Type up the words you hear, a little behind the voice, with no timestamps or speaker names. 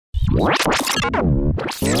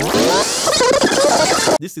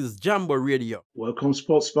This is Jambo Radio. Welcome,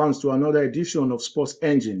 sports fans, to another edition of Sports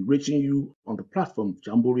Engine, reaching you on the platform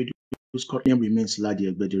Jambo Radio. Scott name remains Ladi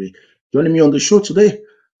Egbedere. Joining me on the show today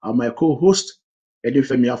are my co-host,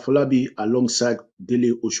 Edifemi Afolabi, alongside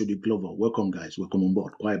Dele Oshodi Glover. Welcome, guys. Welcome on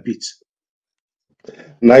board. Quite a bit.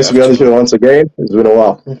 Nice to be on the show once again. It's been a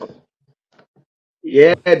while.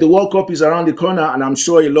 Yeah, the World Cup is around the corner, and I'm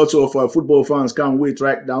sure a lot of football fans can't wait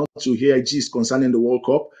right now to hear gist concerning the World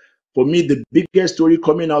Cup. For me, the biggest story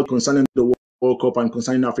coming out concerning the World Cup and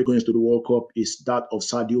concerning Africans to the World Cup is that of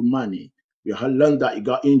Sadio Mane. We had learned that he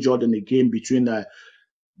got injured in the game between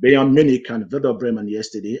Bayern Munich and Werder Bremen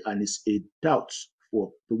yesterday, and it's a doubt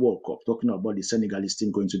for the World Cup. Talking about the Senegalese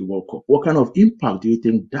team going to the World Cup, what kind of impact do you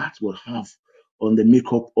think that will have on the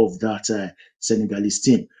makeup of that Senegalese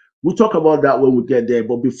team? We'll talk about that when we get there.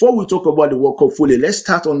 But before we talk about the World Cup fully, let's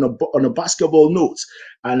start on a basketball note.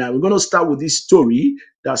 And we're going to start with this story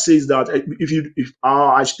that says that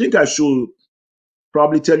I think I should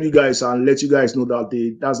probably tell you guys and let you guys know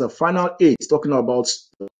that that's the final eight. Talking about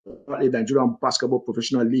the Nigerian Basketball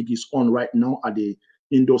Professional League is on right now at the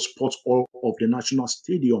indoor sports hall of the National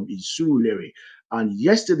Stadium in Surulere. And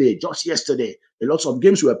just yesterday, a lot of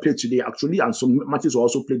games were played today, actually, and some matches were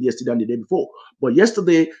also played yesterday and the day before. But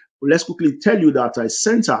yesterday, let's quickly tell you that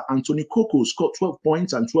center Anthony Koko scored 12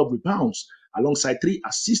 points and 12 rebounds, alongside 3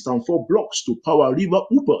 assists and 4 blocks to power River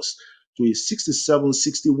Hoopers to a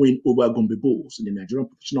 67-60 win over Gombe Bulls in the Nigerian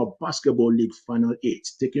Professional Basketball League Final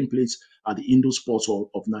 8, taking place at the Indoor Sports Hall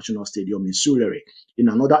of National Stadium in Surulere. In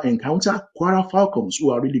another encounter, Kwara Falcons,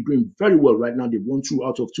 who are really doing very well right now, they've won 2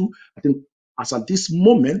 out of 2. I think as at this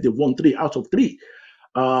moment, they've won 3 out of 3.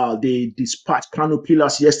 They dispatched Kano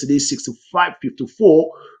Pillars yesterday 65-54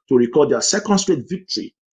 to record their second straight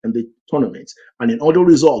victory in the tournament. And in other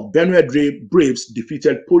result, Benue Braves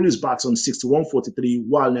defeated Police Baton 61-43,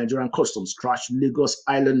 while Nigerian Customs crashed Lagos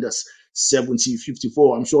Islanders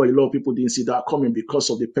 70-54. I'm sure a lot of people didn't see that coming because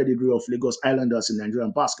of the pedigree of Lagos Islanders in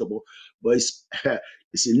Nigerian basketball. But it's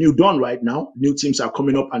a new dawn right now. New teams are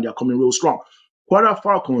coming up and they're coming real strong. Kwara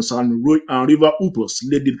Falcons and River Hoopers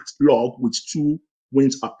led the log with 2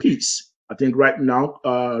 wins apiece. I think right now,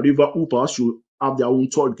 River Hoopers should have their own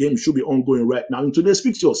third game, should be ongoing right now. In today's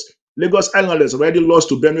fixtures, Lagos Islanders already lost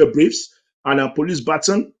to Benue Braves, and Police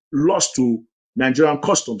Baton lost to Nigerian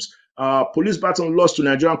Customs. Police Baton lost to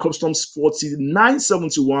Nigerian Customs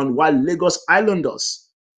 49-71, while Lagos Islanders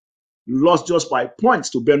lost just by points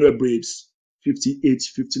to Benue Braves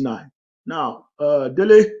 58-59. Now,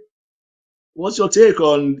 Dele, what's your take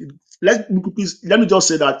on? Let me just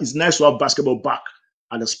say that it's nice to have basketball back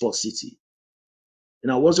at the Sports City.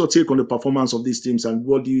 What's your take on the performance of these teams, and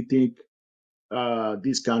what do you think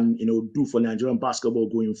this can, do for Nigerian basketball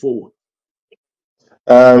going forward?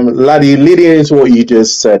 Laddie, leading into what you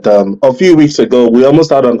just said, a few weeks ago, we almost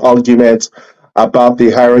had an argument about the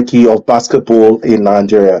hierarchy of basketball in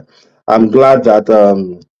Nigeria. I'm glad that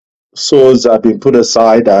swords have been put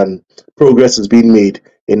aside and progress has been made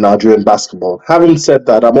in Nigerian basketball. Having said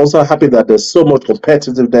that, I'm also happy that there's so much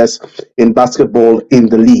competitiveness in basketball in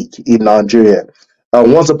the league in Nigeria.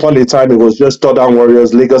 Once upon a time, it was just Jordan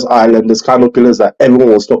Warriors, Lagos Islanders, Kano Pillars that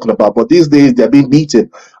everyone was talking about. But these days, they're being beaten.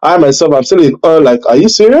 I'm still in awe, like, are you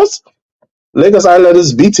serious? Lagos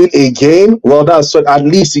Islanders beating again? Well, that's at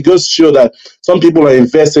least it goes to show that some people are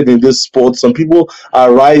invested in this sport. Some people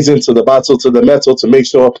are rising to the battle, to the metal, to make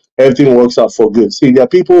sure everything works out for good. See, there are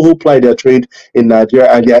people who ply their trade in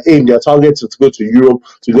Nigeria, and their target is to go to Europe,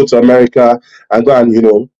 to go to America, and go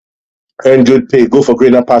and, earn good pay, go for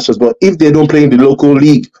greener pastures. But if they don't play in the local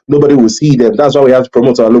league, nobody will see them. That's why we have to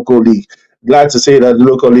promote our local league. Glad to say that the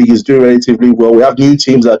local league is doing relatively well. We have new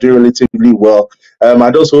teams that are doing relatively well.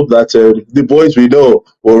 I just hope that the boys we know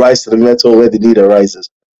will rise to the metal where the need arises.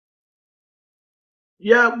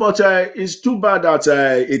 Yeah, but it's too bad that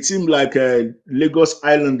a team like Lagos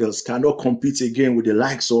Islanders cannot compete again with the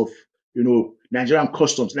likes of, Nigerian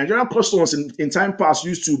Customs. Nigerian Customs in time past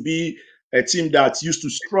used to be a team that used to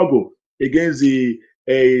struggle against the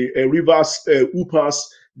Rivers Hoopers,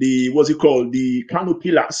 the Kano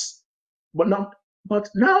Pillars. But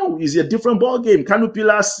now it's a different ball game. Kano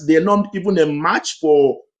Pillars, they're not even a match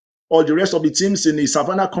for all the rest of the teams in the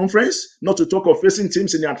Savannah Conference, not to talk of facing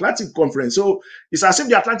teams in the Atlantic Conference. So it's as if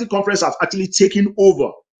the Atlantic Conference has actually taken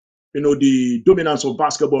over, the dominance of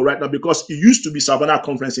basketball right now, because it used to be Savannah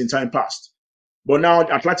Conference in time past. But now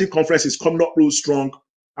the Atlantic Conference is coming up real strong.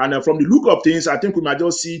 And from the look of things, I think we might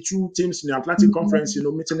just see 2 teams in the Atlantic Conference,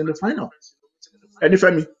 meeting in the final.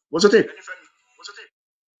 Femi, what's your take?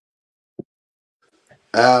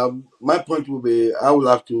 My point will be, I will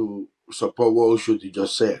have to support what Oshodi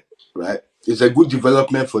just said. right? It's a good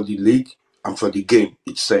development for the league and for the game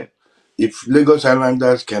itself. If Lagos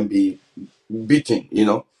Islanders can be beaten, in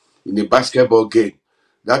a basketball game,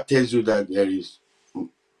 that tells you that there is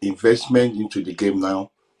investment into the game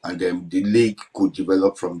now, and then the league could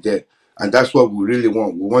develop from there. And that's what we really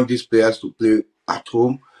want. We want these players to play at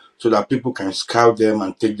home so that people can scout them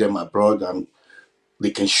and take them abroad, and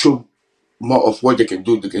they can show more of what they can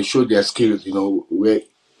do. They can show their skills, where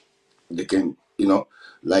they can,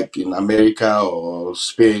 like in America or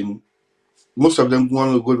Spain. Most of them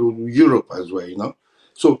want to go to Europe as well.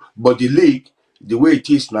 So, but the league, the way it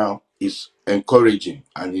is now, is encouraging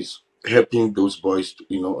and is helping those boys,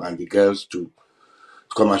 and the girls to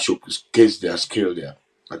come and showcase their skill there.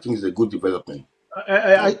 I think it's a good development. I,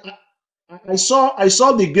 I, I, I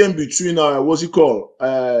saw the game between what's it called?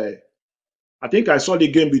 I think I saw the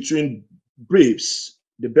game between Braves,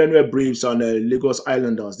 the Benue Braves, and Lagos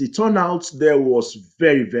Islanders. The turnout there was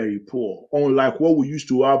very, very poor, unlike what we used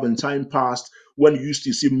to have in time past when you used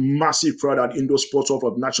to see massive crowd at indoor sports hall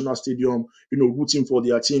of National Stadium, rooting for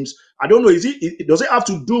their teams. I don't know, does it have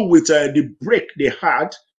to do with the break they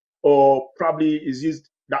had, or probably is it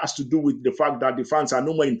that has to do with the fact that the fans are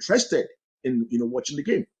no more interested in watching the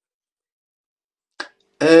game?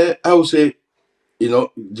 I would say,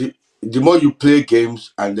 the more you play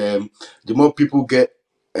games, and the more people get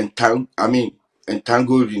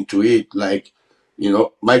entangled into it. Like,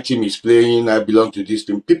 my team is playing, I belong to this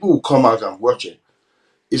team. People will come out and watch it.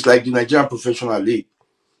 It's like the Nigerian Professional League.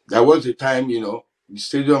 There was a time, the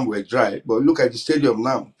stadium were dry, but look at the stadium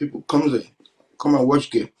now. People come and watch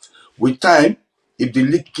game. With time, if the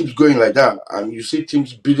league keeps going like that, and you see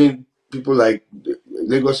teams beating people like the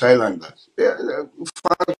Lagos Islanders,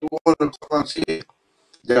 fans want to come and see it.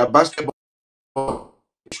 There are basketball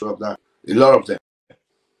issue of that. A lot of them.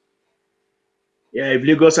 Yeah, if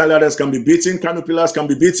Lagos Islanders can be beaten, Kano Pillars can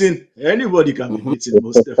be beaten, anybody can be beaten,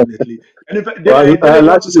 most definitely. And if Well, Derek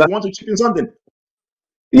wants to say, want to chip in something?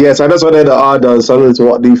 yes, I just wanted to add something to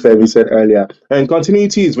what Femi said earlier. And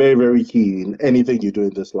continuity is very, very key in anything you do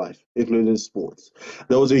in this life, including sports.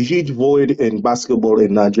 There was a huge void in basketball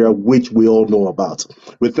in Nigeria, which we all know about.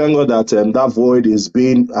 We thank God that that void has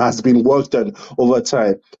been worked on over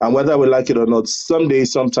time. And whether we like it or not, someday,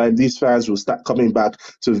 sometime, these fans will start coming back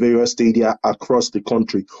to various stadia across the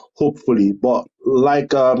country, hopefully. But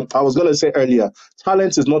like I was going to say earlier,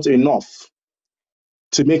 talent is not enough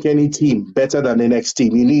to make any team better than the next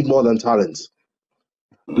team. You need more than talent.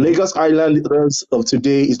 Lagos Islanders of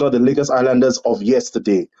today is not the Lagos Islanders of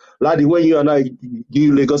yesterday. Laddie, when you and I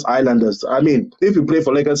knew Lagos Islanders, I mean, if you play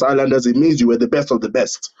for Lagos Islanders, it means you were the best of the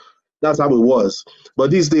best. That's how it was.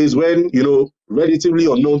 But these days, when, relatively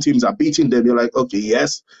unknown teams are beating them, you're like, okay,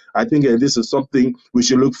 yes, I think this is something we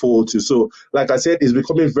should look forward to. So, like I said, it's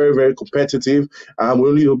becoming very, very competitive, and we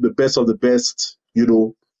only hope the best of the best,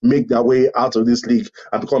 make their way out of this league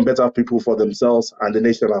and become better people for themselves and the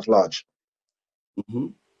nation at large. Mm-hmm.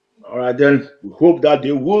 All right, then we hope that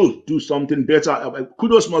they will do something better.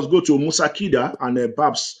 Kudos must go to Musa Kida and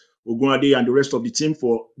Babs Ogunade and the rest of the team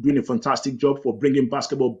for doing a fantastic job for bringing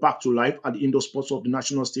basketball back to life at the indoor sports of the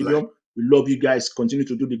National Stadium. We love you guys. Continue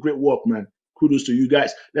to do the great work, man. Kudos to you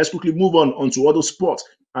guys. Let's quickly move on to other sports.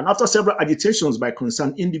 And after several agitations by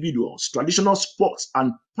concerned individuals, traditional sports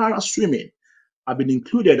and para-swimming have been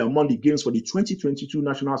included among the games for the 2022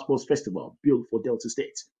 National Sports Festival built for Delta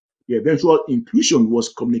State. The eventual inclusion was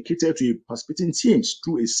communicated to participating teams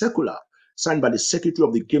through a circular signed by the Secretary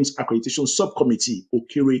of the Games Accreditation Subcommittee,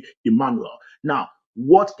 Okere Emmanuel. Now,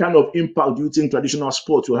 what kind of impact do you think traditional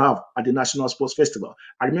sports will have at the National Sports Festival?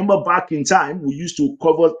 I remember back in time, we used to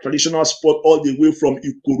cover traditional sport all the way from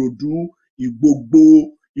Ikorodu, Igbogbo,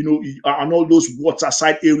 and all those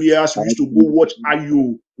waterside areas. We used to go watch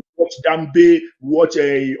Ayo, watch Dambe, watch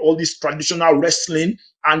all this traditional wrestling,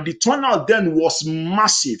 and the turnout then was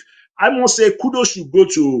massive. I must say kudos should go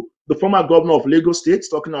to the former governor of Lagos State,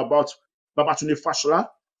 talking about Babatunde Fashola,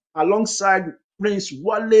 alongside Prince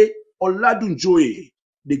Wale Oladunjoye.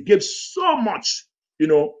 They gave so much,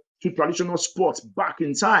 to traditional sports back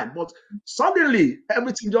in time, but suddenly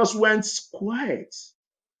everything just went quiet.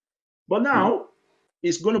 But now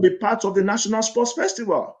it's going to be part of the National Sports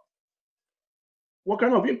Festival. What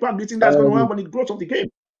kind of impact do you think that's going to have on the growth of the game?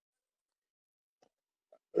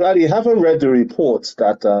 Laddie, haven't read the reports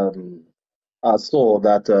that I saw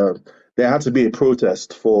that there had to be a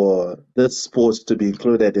protest for this sport to be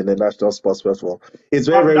included in the National Sports Festival. It's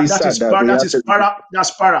very, very sad that's para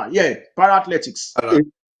athletics.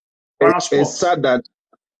 It's sad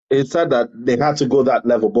that they had to go that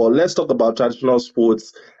level. But let's talk about traditional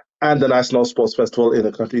sports and the National Sports Festival in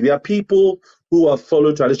the country. There are people who have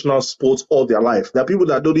followed traditional sports all their life. There are people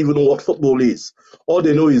that don't even know what football is. All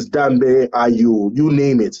they know is Dambe, Ayu, you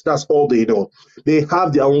name it. That's all they know. They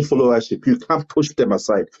have their own followership. You can't push them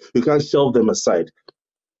aside. You can't shelve them aside.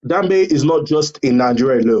 Dambe is not just in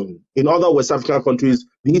Nigeria alone. In other West African countries,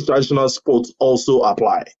 these traditional sports also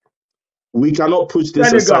apply. We cannot push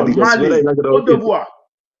this aside Senegal, because Mali, Cote d'Ivoire.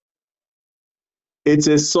 it's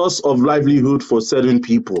a source of livelihood for certain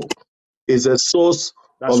people. It's a source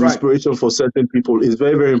That's of right. inspiration for certain people. It's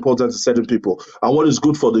very, very important to certain people. And what is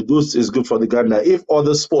good for the goose is good for the gander. If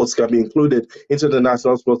other sports can be included into the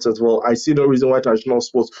national sports as well, I see no reason why traditional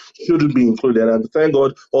sports shouldn't be included. And thank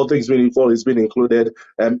God, all things being equal, it's been included.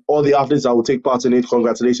 And all the athletes that will take part in it,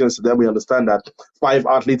 congratulations to them. We understand that 5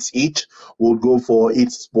 athletes each will go for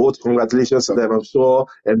each sport. Congratulations to them. I'm sure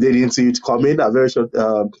if they didn't see it coming, I'm very sure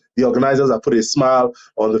the organizers have put a smile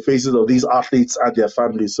on the faces of these athletes and their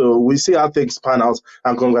families. So we see how things pan out,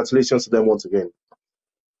 and congratulations to them once again.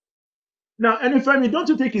 Now, Anifemi, don't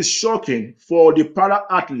you think it's shocking for the para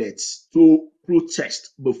athletes to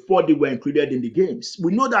protest before they were included in the games?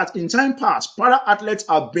 We know that in time past, para athletes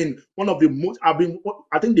have been one of the most, I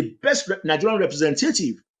think, the best Nigerian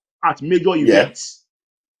representative at major events.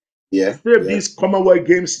 Save these Commonwealth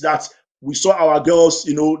Games that we saw our girls,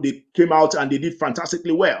 they came out and they did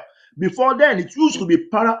fantastically well. Before then, it used to be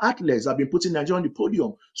para athletes that have been putting Nigeria on the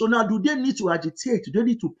podium. So now, do they need to agitate? Do they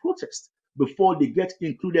need to protest before they get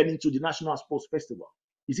included into the National Sports Festival?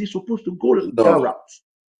 Is it supposed to go that route?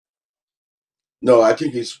 No, I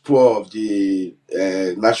think it's poor of the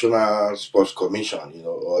National Sports Commission,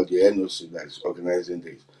 or the NOC that's organizing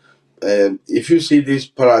this. If you see this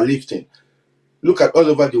powerlifting, look at all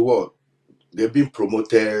over the world. They've been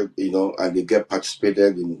promoted, and they get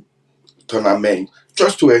participated in tournaments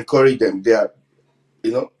just to encourage them. They are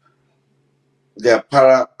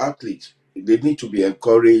para athletes. They need to be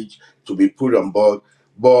encouraged to be put on board.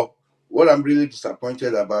 But what I'm really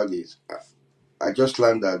disappointed about is I just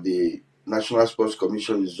learned that the National Sports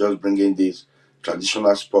Commission is just bringing this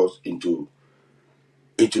traditional sports into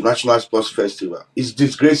National Sports Festival. It's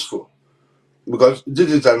disgraceful because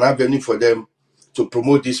this is an avenue for them to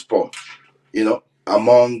promote this sport,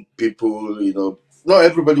 among people. Not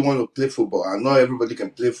everybody want to play football, and not everybody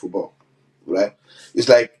can play football, right? It's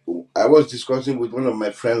like I was discussing with one of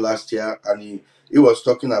my friends last year, and he was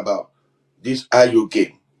talking about this IU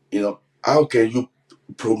game. How can you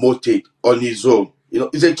promote it on its own?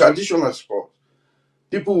 It's a traditional sport.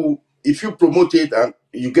 People, if you promote it and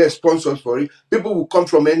you get sponsors for it, people will come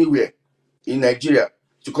from anywhere in Nigeria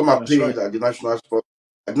to come and play it at the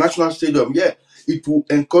national stadium. Yeah, it will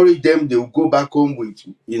encourage them. They will go back home with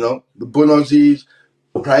the bonuses,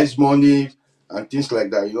 prize money, and things like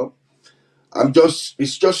that. It's just And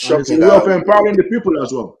it's a shocking way of how empowering the people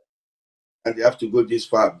as well. and they have to go this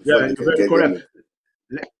far before Yeah, they you're can very get them correct.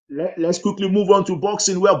 in. Let's quickly move on to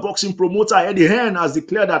boxing, where boxing promoter Eddie Hearn has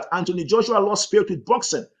declared that Anthony Joshua lost faith with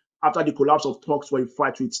boxing after the collapse of talks for a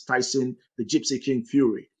fight with Tyson, the Gypsy King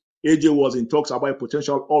Fury. AJ was in talks about a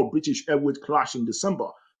potential all-British heavyweight clash in December,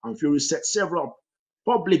 and Fury set several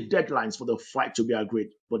public deadlines for the fight to be agreed,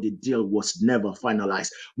 but the deal was never finalized.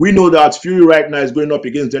 We know that Fury right now is going up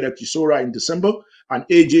against Derek Chisora in December, and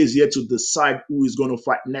AJ is yet to decide who is going to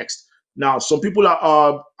fight next. Now, some people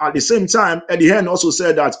are at the same time. Eddie Hearn also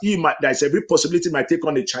said that there's every possibility he might take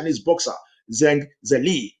on the Chinese boxer Zheng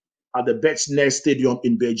Zeli at the Bet's Nest Stadium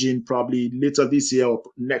in Beijing, probably later this year or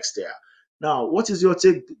next year. Now, what is your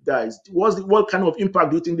take, guys? What kind of impact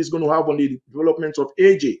do you think this is going to have on the development of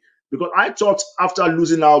AJ? Because I thought after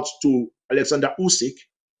losing out to Alexander Usyk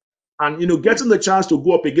and getting the chance to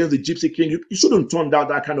go up against the Gypsy King, you shouldn't turn down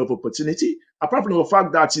that kind of opportunity. Apart from the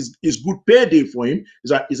fact that it's good payday for him,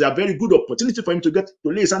 is a very good opportunity for him to get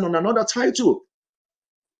to lay his hand on another title.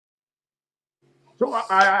 So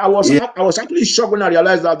I was actually shocked when I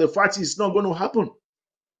realized that the fight is not going to happen.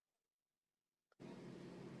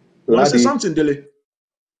 You want to say something, Dele?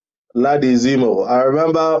 Ladi Zimo, I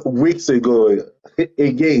remember weeks ago,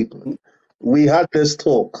 again, we had this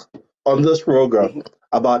talk on this program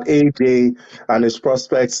about AJ and his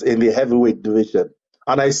prospects in the heavyweight division.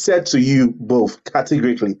 And I said to you both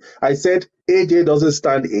categorically, I said AJ doesn't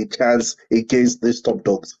stand a chance against these top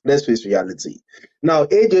dogs. Let's face reality. Now,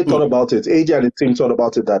 AJ thought about it. AJ and the team thought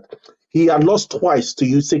about it that he had lost twice to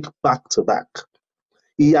Usyk back to back.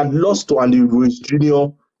 He had lost to Andy Ruiz Jr.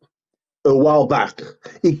 a while back.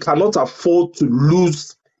 He cannot afford to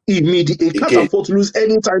lose immediately. He can't afford to lose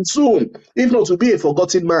anytime soon, if not to be a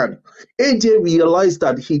forgotten man. AJ realized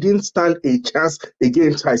that he didn't stand a chance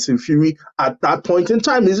against Tyson Fury at that point in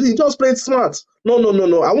time. He just played smart. No.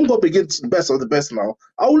 I won't go up against the best of the best now.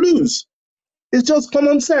 I'll lose. It's just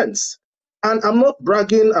common sense. And I'm not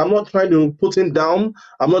bragging. I'm not trying to put him down.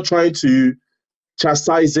 I'm not trying to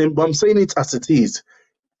chastise him, but I'm saying it as it is.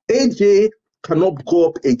 AJ cannot go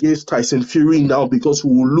up against Tyson Fury now because he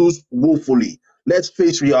will lose woefully. Let's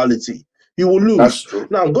face reality. He will That's lose. true.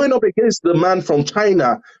 Now, going up against the man from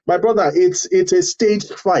China, my brother, it's a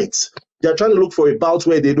staged fight. They're trying to look for a bout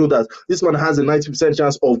where they know that this man has a 90%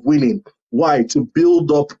 chance of winning. Why? To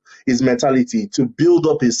build up his mentality, to build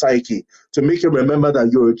up his psyche, to make him remember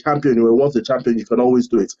that you're a champion, you were once a champion, you can always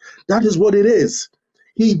do it. That is what it is.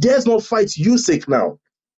 He dares not fight Usyk now.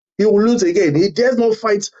 He will lose again. He dares not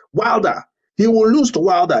fight Wilder. He will lose to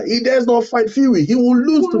Wilder. He dares not fight Fury. He will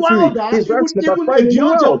lose to Fury. Wilder, He's ranked number even 5 a in the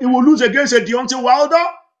Deontay, world. he will lose against a Deontay Wilder.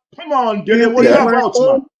 Come on, Dele, what are you In Yeah. my about,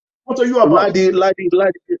 man? own, What are you about?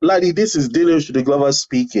 Laddie, this is Dele Glover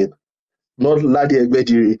speaking, not Laddie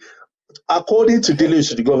Egbediri. According to Dele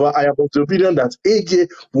Glover, I am of the opinion that AJ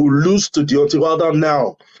will lose to Deontay Wilder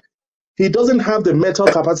now. He doesn't have the mental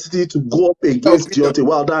capacity to go up against Opinion Deontay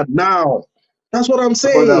Wilder now. That's what I'm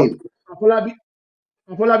about that. saying. Afolabi,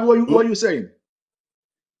 what are you saying?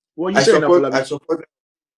 What are you I saying, support. Afolabi? I support.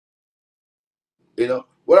 You know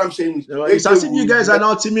what I'm saying is It's as AJ if you will guys are let.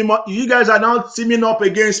 now teaming up. You guys are now teaming up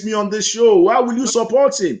against me on this show. Why will you No,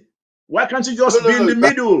 support him? Why can't you no, just be no, in the no.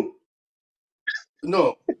 middle?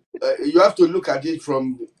 No. You have to look at it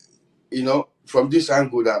from from this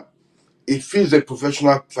angle that if he's a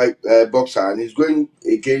professional boxer and he's going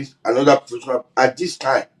against another professional at this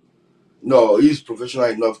time, no, he's professional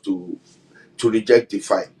enough to reject the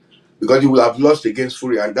fight because he will have lost against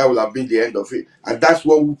Fury and that will have been the end of it. And that's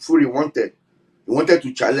what Fury wanted. He wanted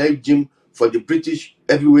to challenge him for the British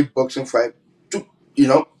heavyweight boxing fight to,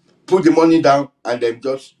 put the money down and then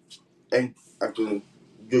just end Anthony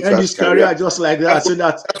End Joshua's his career career. just like That's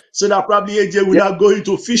that, what, so that probably AJ will Yeah, not go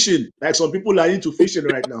into fishing. Like some people are into fishing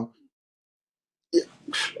right now. yeah,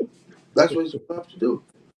 that's what he's going to have to do.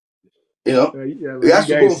 You know, Yeah, he man. has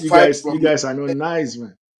to go and fight You from guys are not nice,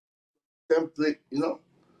 man. the template.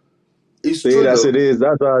 It's say it true as though. it is.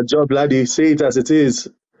 That's our job, laddie. Say it as it is.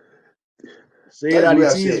 Say That's the that way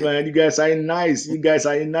I it say is, it. man. You guys ain't nice. You guys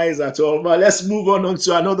ain't nice at all. But let's move on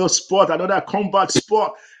to another sport, another combat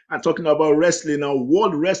sport. I'm talking about wrestling now.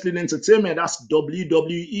 World Wrestling Entertainment, that's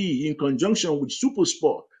WWE, in conjunction with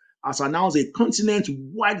Supersport, has announced a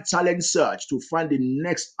continent-wide talent search to find the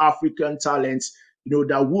next African talents,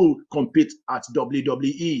 that will compete at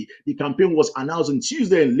WWE. The campaign was announced on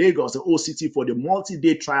Tuesday in Lagos, the OCT, for the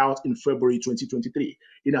multi-day tryout in February 2023.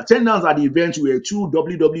 In attendance at the event were two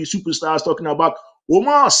WWE superstars talking about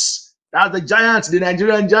Omos, that's the Giants, the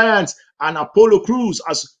Nigerian Giants, and Apollo Cruz,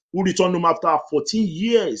 who returned home after 14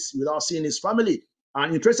 years without seeing his family.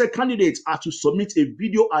 And interested candidates are to submit a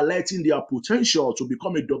video highlighting their potential to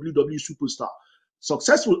become a WWE superstar.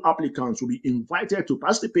 Successful applicants will be invited to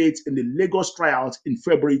participate in the Lagos tryout in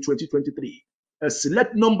February 2023. A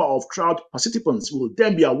select number of tryout participants will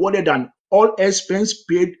then be awarded an all-expense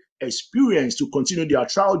paid experience to continue their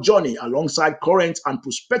trial journey alongside current and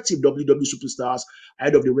prospective WWE superstars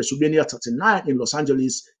ahead of the WrestleMania 39 in Los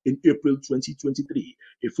Angeles in April 2023.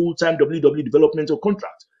 A full-time WWE developmental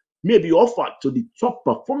contract may be offered to the top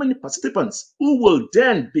performing participants who will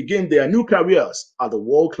then begin their new careers at the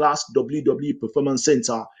world-class WWE Performance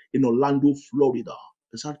Center in Orlando, Florida.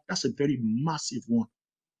 That's a very massive one,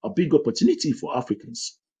 a big opportunity for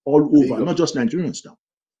Africans all Big over, up. not just Nigerians now.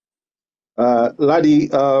 Laddie,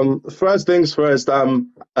 first things first,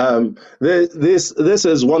 this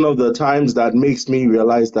is one of the times that makes me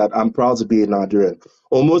realize that I'm proud to be a Nigerian.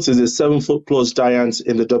 Almost is a 7 foot plus giant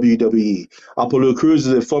in the WWE. Apollo Crews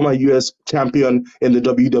is a former US champion in the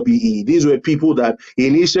WWE. These were people that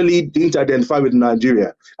initially didn't identify with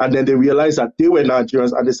Nigeria, and then they realized that they were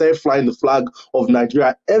Nigerians and they started flying the flag of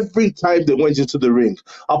Nigeria every time they went into the ring.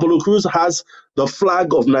 Apollo Crews has the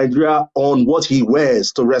flag of Nigeria on what he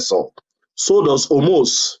wears to wrestle. So does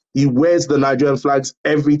Omos. He wears the Nigerian flags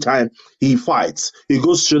every time he fights. It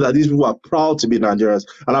goes to show that these people are proud to be Nigerians,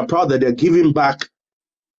 and I'm proud that they're giving back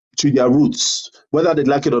to their roots, whether they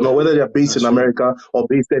like it or not, whether they're based in That's right. America or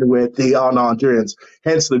based anywhere, they are Nigerians.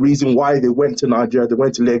 Hence the reason why they went to Nigeria, they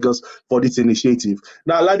went to Lagos for this initiative.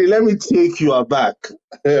 Now, Laddie, let me take you aback.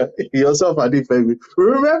 Yourself and Ifemi.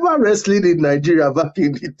 Remember wrestling in Nigeria back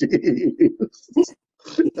in the day?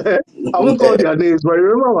 I won't call their names, but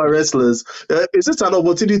remember our wrestlers. Is this an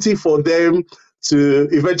opportunity for them to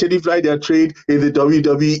eventually fly their trade in the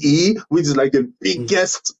WWE, which is like the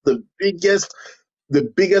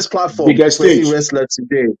biggest platform Biggest for any stage. wrestler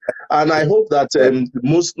today? And I hope that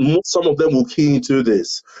some of them will key into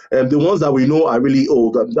this. The ones that we know are really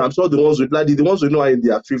old. I'm sure the ones we know are in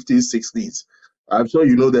their 50s, 60s. I'm sure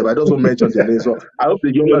you know them. I just won't mention their names. So I hope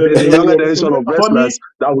No, no, there's no, a no, no, younger no. generation of For me, wrestlers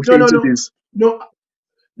that will no, get no, into no, this. no.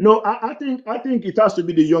 No, I think it has to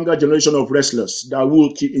be the younger generation of wrestlers that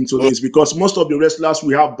will keep into this, because most of the wrestlers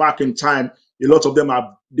we have back in time, a lot of them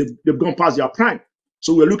they've gone past their prime.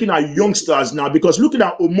 So we're looking at youngsters now, because looking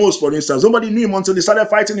at Omos, for instance, nobody knew him until they started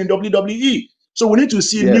fighting in WWE. So we need to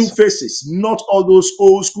see new Yes. faces, not all those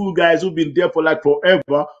old school guys who've been there for like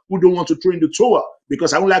forever, who don't want to throw in the towel.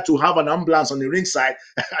 Because I would like to have an ambulance on the ringside,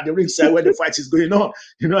 at the ringside where the fight is going on.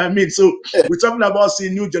 You know what I mean? So we're talking about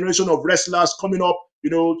seeing new generation of wrestlers coming up,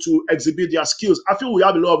 to exhibit their skills. I feel we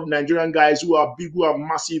have a lot of Nigerian guys who are big, who are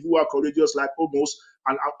massive, who are courageous, like Omos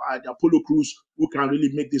and Apollo Crews, who can really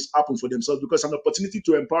make this happen for themselves, because it's an opportunity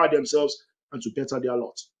to empower themselves and to better their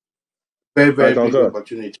lot. Very, I very big concur.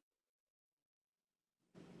 opportunity.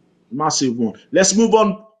 Massive one. Let's move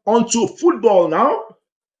on to football now.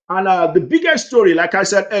 And the biggest story, like I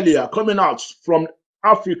said earlier, coming out from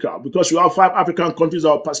Africa, because we have 5 African countries that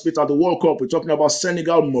will participate at the World Cup. We're talking about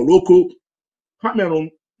Senegal, Morocco, Cameroon,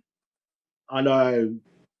 and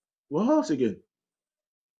what else again?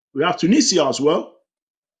 We have Tunisia as well,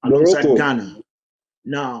 alongside Morocco. Ghana.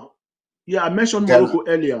 Now, yeah, I mentioned Ghana. Morocco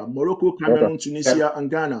earlier. Morocco, Okay. Cameroon, Tunisia, and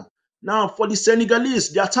Ghana. Now, for the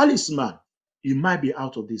Senegalese, their talisman, he might be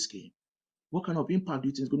out of this game. What kind of impact do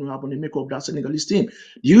you think is going to have on the makeup of that Senegalese team? Do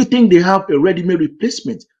you think they have a ready-made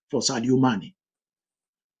replacement for Sadio Mane?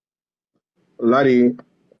 Laddie,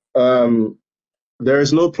 there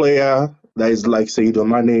is no player that is like Sadio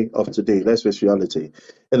Mane of today. Let's face reality.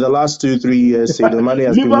 In the last 2-3 years, Sadio Mane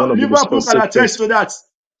has been one of the most Liverpool can consistent. attest to that.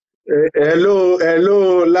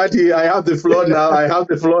 Hello, Laddie. I have the floor now. I have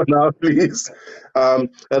the floor now, please. In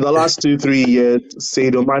the last 2-3 years,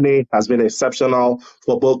 Sadio Mane has been exceptional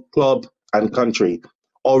for both club and country.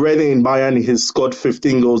 Already in Bayern, he's scored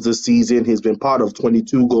 15 goals this season. He's been part of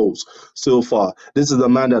 22 goals so far. This is the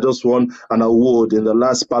man that just won an award in the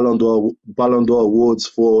last Ballon d'Or awards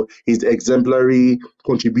for his exemplary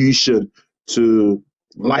contribution to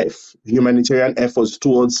life, humanitarian efforts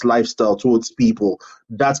towards lifestyle, towards people.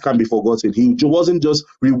 That can't be forgotten. He wasn't just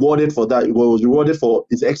rewarded for that, he was rewarded for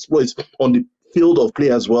his exploits on the field of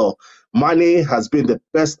play as well. Mane has been the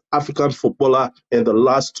best African footballer in the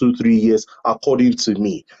last 2-3 years, according to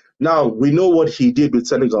me. Now, we know what he did with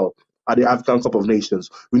Senegal at the African Cup of Nations.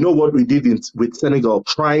 We know what we did with Senegal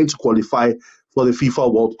trying to qualify for the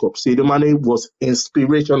FIFA World Cup. Sadio Mane was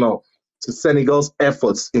inspirational to Senegal's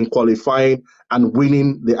efforts in qualifying and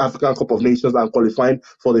winning the African Cup of Nations and qualifying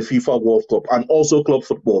for the FIFA World Cup, and also club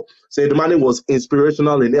football. Sadio Mane was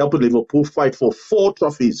inspirational in helping Liverpool fight for 4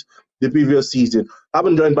 trophies the previous season.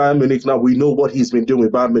 Having joined Bayern Munich now, we know what he's been doing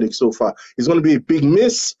with Bayern Munich so far. It's going to be a big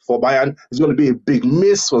miss for Bayern. It's going to be a big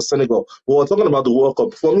miss for Senegal. But we're talking about the World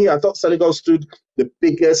Cup. For me, I thought Senegal stood the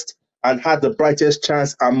biggest and had the brightest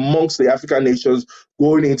chance amongst the African nations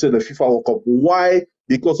going into the FIFA World Cup. Why?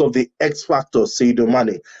 Because of the X factor, Sadio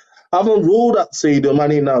Mane. Having ruled out Sadio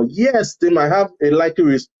Mane now, yes, they might have a likely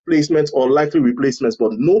replacement or likely replacements,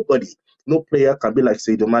 but nobody, no player can be like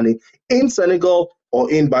Sadio Mane in Senegal or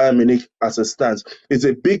in Bayern Munich as it stands. It's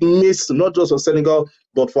a big miss, not just for Senegal,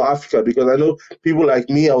 but for Africa, because I know people like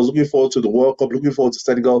me, I was looking forward to the World Cup, looking forward to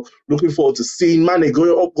Senegal, looking forward to seeing Mane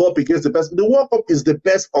go up against the best. The World Cup is the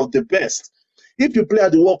best of the best. If you play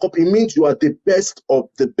at the World Cup, it means you are the best of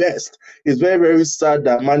the best. It's very, very sad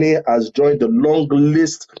that Mane has joined the long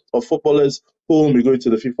list of footballers who will be going to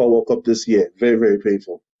the FIFA World Cup this year. Very, very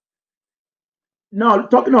painful. Now,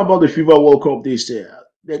 talking about the FIFA World Cup this year,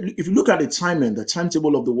 if you look at the timing, the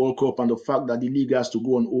timetable of the World Cup, and the fact that the league has to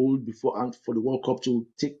go on hold before and for the World Cup to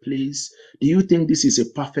take place, do you think this is a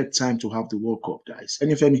perfect time to have the World Cup, guys?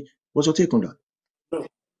 Femi, what's your take on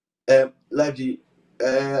that? Laji,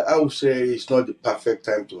 I would say it's not the perfect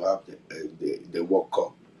time to have the World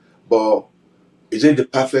Cup. But is it the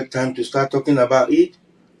perfect time to start talking about it?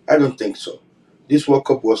 I don't think so. This World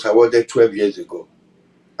Cup was awarded 12 years ago,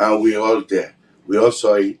 and we were all there. We all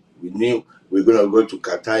saw it. We knew we were going to go to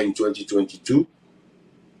Qatar in 2022,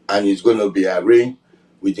 and it's going to be arranged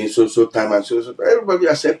within so time and so. Everybody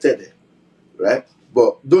accepted it, right?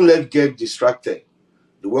 But don't let's get distracted.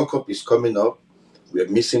 The World Cup is coming up. We're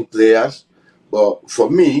missing players. But for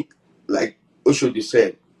me, like Oshodi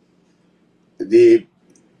said, the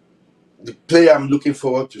player I'm looking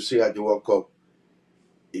forward to see at the World Cup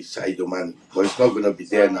is Sadio Mane, but it's not going to be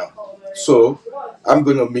there now. So I'm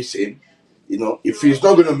going to miss him. If he's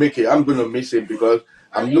not going to make it, I'm going to miss him, because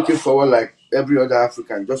I'm looking forward, like every other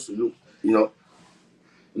African, just to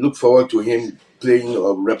look forward to him playing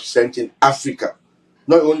or representing Africa,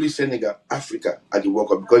 not only Senegal, Africa at the World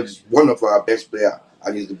Cup, because he's one of our best players,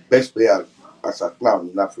 and he's the best player as a clown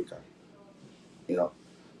in Africa. you know.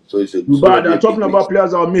 So it's gonna But be a big talking week. about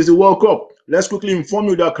players that will miss the World Cup, let's quickly inform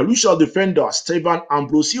you that crucial defender Stevan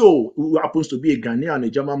Ambrosio, who happens to be a Ghanaian, a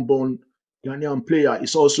German-born Ghanaian player,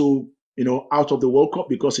 is also out of the World Cup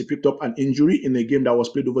because he picked up an injury in a game that was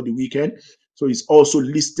played over the weekend. So he's also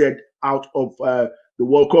listed out of the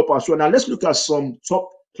World Cup as well. Now let's look at some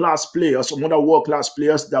top-class players, some other world-class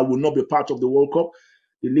players that will not be part of the World Cup.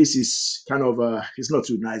 The list is kind of it's not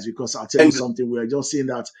too nice because I'll tell you something. We're just seeing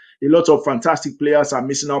that a lot of fantastic players are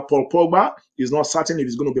missing out. Paul Pogba is not certain if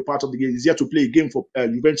he's going to be part of the game. He's yet to play a game for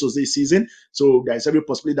Juventus this season, so there's every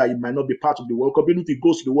possibility that he might not be part of the World Cup. Even if he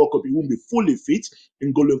goes to the World Cup, he won't be fully fit.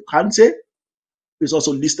 N'Golo Kante is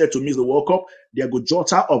also listed to miss the World Cup. Diego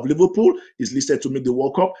Jota of Liverpool is listed to miss the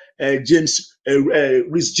World Cup.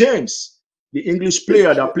 Reece James, the English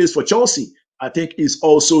player that plays for Chelsea, I think is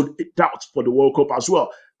also out for the World Cup as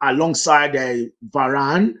well, alongside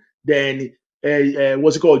Varane. Then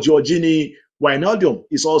what's it called? Georgini Wijnaldum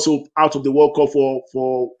is also out of the World Cup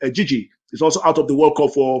for Gigi. Is also out of the World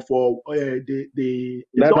Cup for the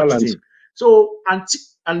Dutch team. So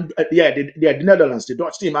the Netherlands, the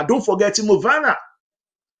Dutch team, and don't forget Timo Werner.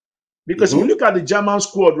 Because if you look at the German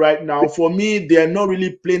squad right now, for me, they're not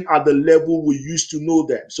really playing at the level we used to know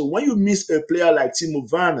them. So when you miss a player like Timo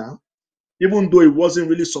Werner, even though he wasn't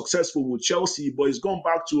really successful with Chelsea, but he's gone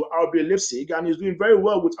back to RB Leipzig and he's doing very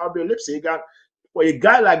well with RB Leipzig. And for a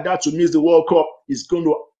guy like that to miss the World Cup is going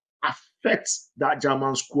to affect that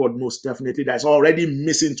German squad most definitely. That's already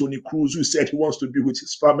missing Toni Kroos, who said he wants to be with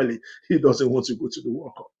his family. He doesn't want to go to the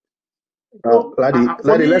World Cup. So, for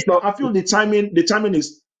me, I feel the timing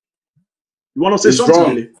is. You want to say It's something,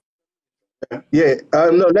 wrong. Billy? Yeah.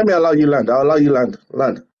 No, let me allow you land. I'll allow you land.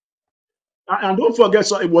 And don't forget,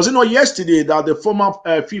 so it wasn't not yesterday that the former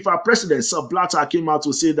FIFA president, Sepp Blatter, came out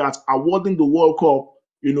to say that awarding the World Cup,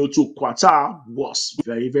 to Qatar was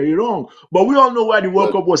very, very wrong. But we all know why the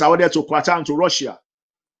World Cup was awarded to Qatar and to Russia.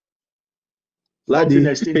 Something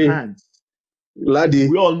extend hands. Laddie.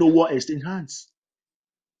 We all know what extend hands.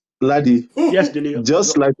 Laddie. Yes, Billy.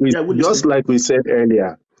 Just like we said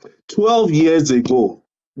earlier, 12 years ago,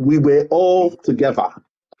 we were all together,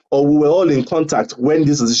 or we were all in contact when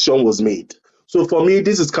this decision was made. So for me,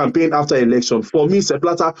 this is campaign after election. For me, Sepp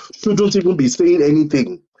Blatter shouldn't even be saying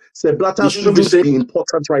anything. Sepp Blatter shouldn't be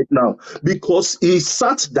important right now because he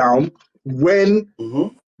sat down when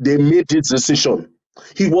they made this decision.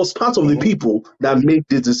 He was part of the people that made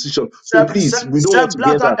the decision. So please, we don't want to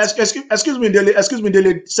get that. Excuse me,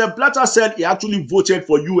 Dele. Sepp Blatter said he actually voted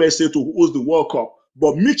for USA to host the World Cup,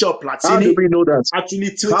 but Michel Platini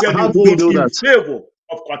actually tilted the vote in favor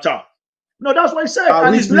of Qatar. No, that's what he said.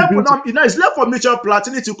 And it's left for Michel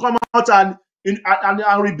Platini to come out and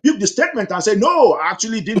rebuke the statement and say, no, I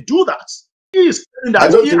actually didn't do that. He is saying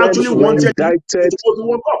that he actually wanted to host the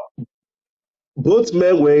World Cup. Both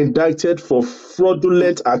men were indicted for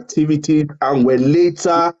fraudulent activities and were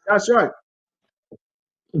later. That's right.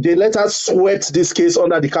 They later swept this case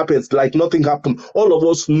under the carpet like nothing happened. All of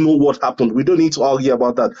us know what happened. We don't need to argue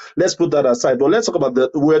about that. Let's put that aside. But let's talk about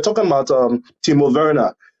we're talking about Timo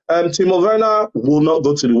Werner. Timo Werner will not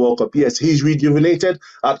go to the World Cup. Yes, he's rejuvenated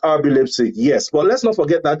at RB Leipzig. Yes, but let's not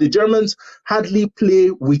forget that the Germans hardly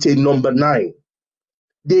play with a number 9.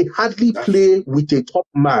 They hardly play with a top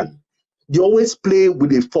man. They always play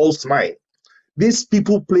with a false 9. These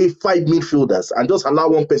people play 5 midfielders and just allow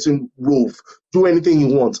one person rove, do anything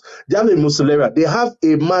he wants. They have a Muslera. They have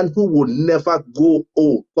a man who will never go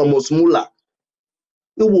old, Thomas Muller.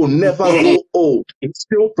 He will never go old. He's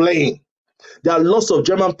still playing. There are lots of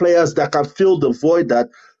German players that can fill the void that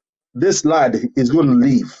this lad is going to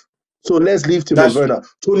leave. So let's leave Timo Werner.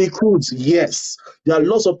 Toni Kroos, yes. There are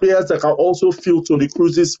lots of players that can also fill Toni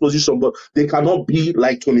Kroos' position, but they cannot be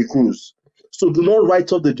like Toni Kroos. So do not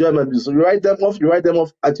write off the Germans. You write them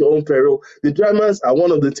off at your own peril. The Germans are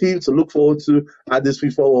one of the teams to look forward to at this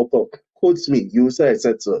FIFA World Cup. Quote me, you say I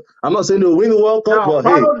said so. I'm not saying they'll win the World Cup, but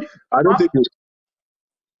hey, I don't think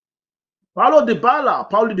Paulo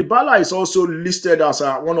Dybala is also listed as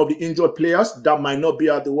one of the injured players that might not be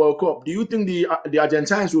at the World Cup. Do you think the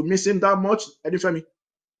Argentines will miss him that much, Edifemi?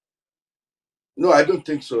 No, I don't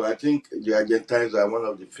think so. I think the Argentines are one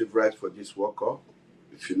of the favorites for this World Cup.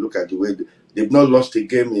 If you look at the way they've not lost a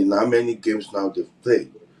game in how many games now they've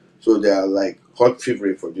played. So they are like hot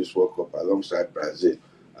favorite for this World Cup alongside Brazil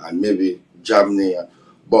and maybe Germany.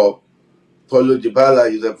 But Paulo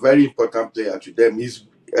Dybala is a very important player to them. He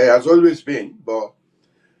has always been, but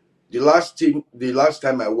the last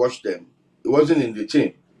time I watched them, it wasn't in the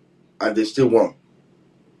team and they still won.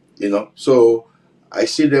 So I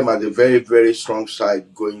see them as a very, very strong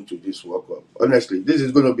side going to this World Cup. Honestly, this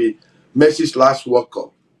is going to be Messi's last World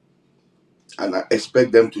Cup. and I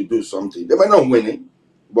expect them to do something. They might not win it,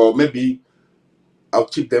 but maybe I'll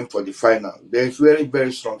tip them for the final. They're very,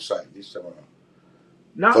 very strong side this time around.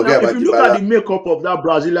 Now, Forget if about you the look at balance. the makeup of that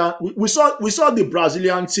Brazilian, we saw the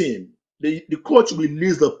Brazilian team. The coach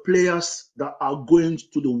released the players that are going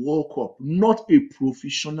to the World Cup, not a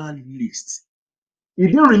professional list. He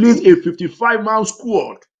didn't release a 55-man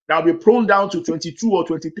squad that will be prone down to 22 or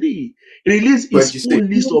 23. He released his 26. own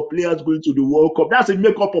list of players going to the World Cup. That's a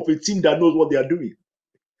makeup of a team that knows what they are doing.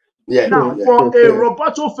 Yeah, Now, yeah. for a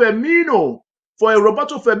Roberto Firmino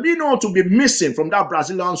to be missing from that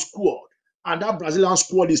Brazilian squad, and that Brazilian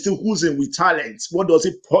squad is still oozing with talent, what does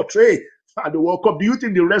it portray at the World Cup? Do you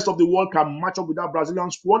think the rest of the world can match up with that Brazilian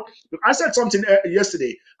squad? I said something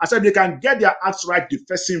yesterday. I said they can get their acts right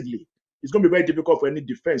defensively. It's going to be very difficult for any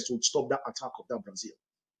defense to stop that attack of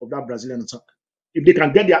that Brazilian attack. If they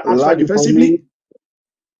can get their acts right Like defensively,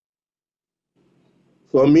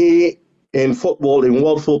 for me, in football, in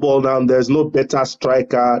world football now, there's no better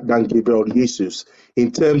striker than Gabriel Jesus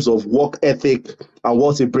in terms of work ethic and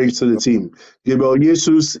what he brings to the team. Gabriel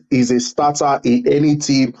Jesus is a starter in any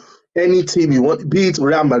team. Any team you want, be it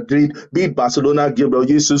Real Madrid, be it Barcelona, Gabriel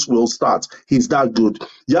Jesus will start. He's that good.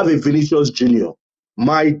 You have a Vinicius Junior.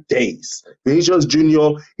 My days. Vinicius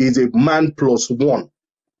Junior is a man plus one.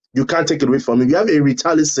 You can't take it away from him. You have a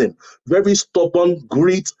Richarlison, very stubborn,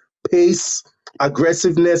 grit, pace,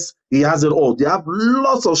 aggressiveness. He has it all. They have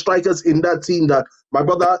lots of strikers in that team that, my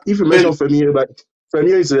brother, if you mention Firmino, but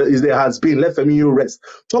Firmino is there has been, let Firmino rest.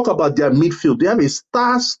 Talk about their midfield. They have a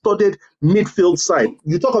star-studded midfield side.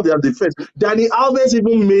 You talk about their defense. Danny Alves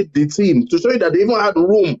even made the team to show you that they even had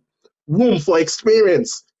room for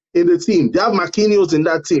experience in the team. They have Marquinhos in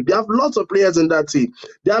that team. They have lots of players in that team.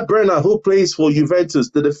 They have Brenner, who plays for Juventus,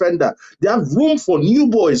 the defender. They have room for new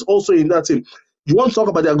boys also in that team. You want to talk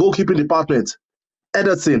about their goalkeeping department?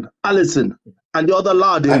 Ederson, Alisson, and the other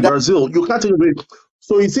lad in And that Brazil. You can't take it away.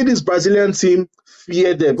 So you see this Brazilian team,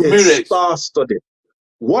 fear them. It's Gumires. star-studded.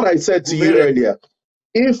 What I said to you Gumires. earlier,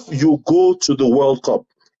 if you go to the World Cup,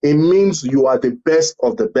 it means you are the best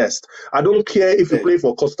of the best. I don't care if you Yes. play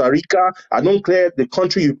for Costa Rica. I don't care the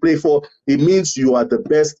country you play for. It means you are the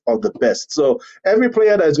best of the best. So every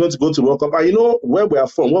player that is going to go to World Cup, and you know where we are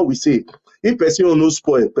from, what we say, if person will no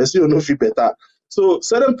spoil, person will no feel better. So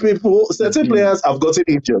certain players have gotten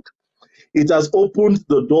injured. It has opened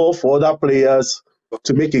the door for other players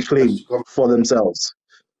to make a Has claim to come. for themselves.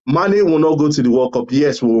 Mane will not go to the World Cup.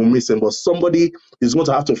 Yes, we will miss him, but somebody is going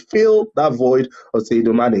to have to fill that void of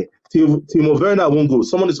Sadio Mane. Timo Werner won't go.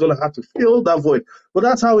 Someone is going to have to fill that void. But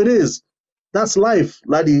that's how it is. That's life,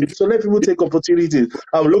 laddie. If, So let people if, take opportunities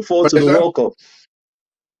and look forward for to the example, World Cup.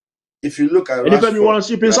 if you look at anytime you Rashford, want to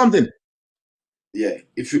chip in right? something, Yeah.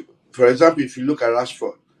 For example, if you look at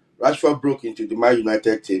Rashford broke into the Man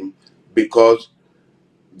United team because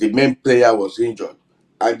the main player was injured,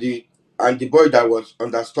 and the boy that was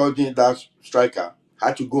understudying that striker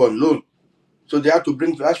had to go on loan, so they had to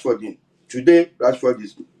bring Rashford in. Today, Rashford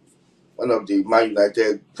is one of the Man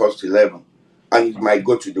United first 11, and he might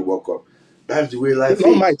go to the World Cup. That's the way life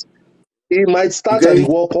Not might. is. He might You start get at the it?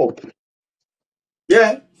 World Cup.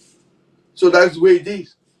 Yeah. So that's the way it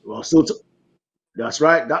is. well, that's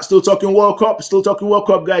right. That's still talking World Cup. Still talking World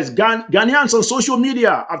Cup, guys. Ghanaians on social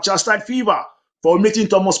media have chastised FIFA for omitting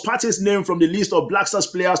Thomas Partey's name from the list of Black Stars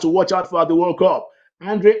players to watch out for at the World Cup.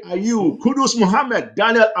 Andre Ayew, Kudus Mohammed,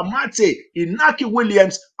 Daniel Amate, Inaki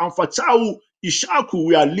Williams, and Fatawu Ishaku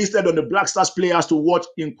were listed on the Black Stars players to watch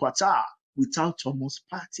in Qatar without Thomas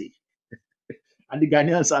Partey. And the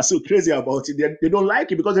Ghanaians are so crazy about it. They don't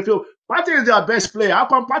like it because they feel Partey is their best player. How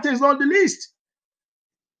come Partey is not on the list?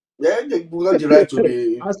 Yeah, they've got the right to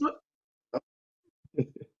be.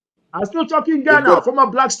 I'm still talking They've Ghana. got. Former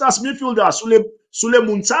Black Stars midfielder Sule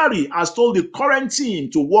Muntari has told the current team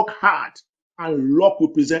to work hard and luck will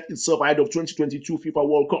present itself ahead of 2022 FIFA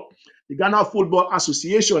World Cup. The Ghana Football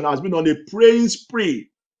Association has been on a praying spree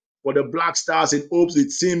for the Black Stars in hopes the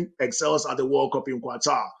team excels at the World Cup in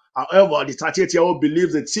Qatar. However, the 38-year-old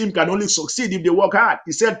believes the team can only succeed if they work hard.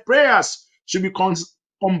 He said prayers should be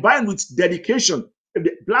combined with dedication if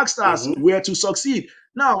the Black Stars Mm-hmm. were to succeed.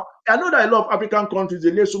 Now, I know that a lot of African countries,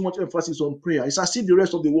 they lay so much emphasis on prayer. It's as if the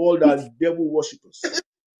rest of the world are devil worshippers.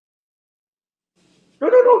 No.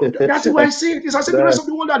 That's why I say it. It's as if the rest of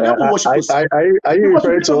the world are devil worshippers. Are you Because you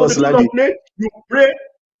referring get to on the us, field of laddie? play, you pray.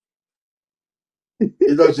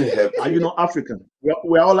 It doesn't help. Are you not African?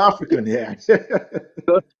 We're all African here.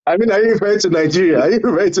 I mean, are you referring to Nigeria? Are you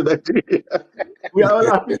referring to Nigeria? We are all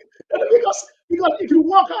African. Because if you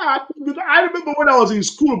work hard, because I remember when I was in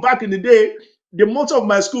school back in the day, the motto of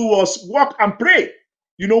my school was work and pray.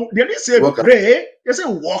 You know, they didn't say Work. pray, they say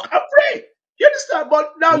work and pray. You understand?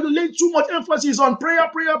 But now you lay too much emphasis on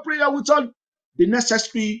prayer without the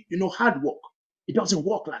necessary, hard work. It doesn't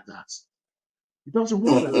work like that. It doesn't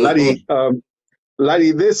work like that.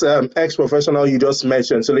 Laddie, this ex-professional you just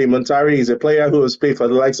mentioned, Suleiman Tari, is a player who has played for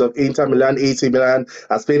the likes of Inter Milan, AC Milan,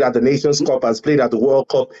 has played at the Nations Cup, has played at the World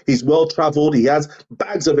Cup. He's well-traveled. He has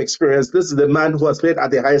bags of experience. This is the man who has played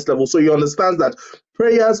at the highest level. So you understand that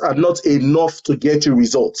prayers are not enough to get you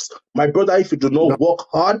results. My brother, if you do not work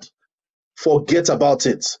hard, forget about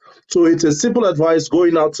it. So it's a simple advice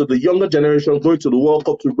going out to the younger generation, going to the World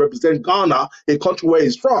Cup to represent Ghana, a country where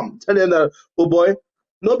he's from. Telling them that, oh boy,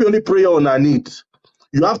 not be only prayer on our need.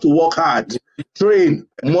 You have to work hard, train,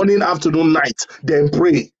 morning, afternoon, night, then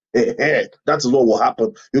pray. That is what will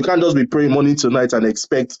happen. You can't just be praying morning to night and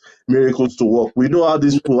expect miracles to work. We know how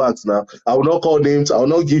these people act now. I will not call names. I will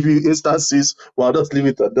not give you instances, but I'll just leave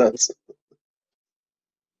it at that.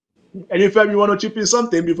 And if you want to chip in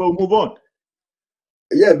something before we move on?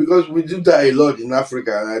 Yeah, because we do that a lot in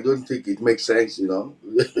Africa, and I don't think it makes sense,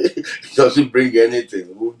 It doesn't bring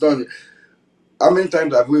anything. We've done. How many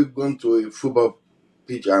times have we gone to a football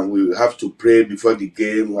pitch and we have to pray before the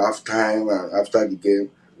game, half time, and after the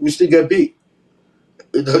game? We still get beat.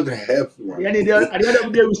 It doesn't help, man. At the end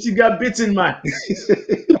of the day, we still get beaten, man.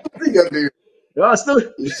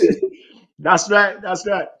 That's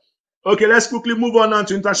right. Okay, let's quickly move on now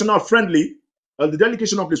to international friendly. The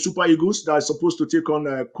delegation of the Super Eagles that is supposed to take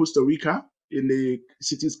on Costa Rica in the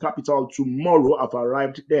city's capital tomorrow have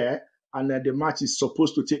arrived there, and the match is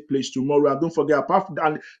supposed to take place tomorrow. And don't forget, apart from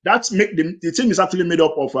that, the team is actually made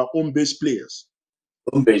up of home-based players.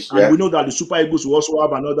 Home base, and we know that the Super Eagles will also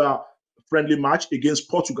have another friendly match against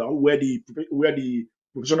Portugal, where the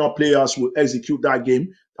professional players will execute that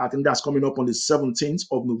game. I think that's coming up on the 17th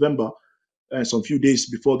of November, some few days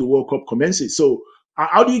before the World Cup commences. So,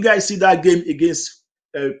 how do you guys see that game against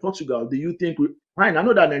Portugal? Do you think fine? I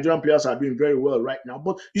know that Nigerian players are doing very well right now,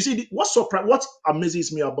 but you see, what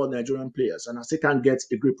amazes me about Nigerian players, and I still can't get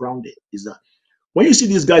a grip around it, is that when you see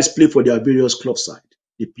these guys play for their various club side,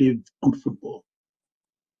 they play good football,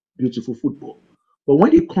 beautiful football. But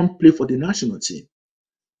when they come play for the national team,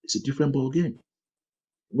 it's a different ball game.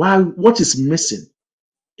 What is missing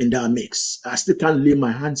in that mix? I still can't lay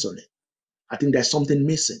my hands on it. I think there's something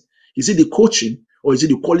missing. Is it the coaching, or is it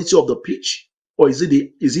the quality of the pitch, or is it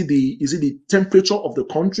the temperature of the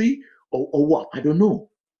country, or what? I don't know.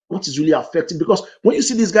 What is really affecting? Because when you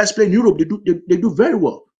see these guys play in Europe, they do very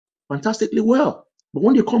well, fantastically well. But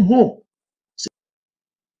when they come home,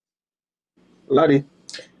 Laddie,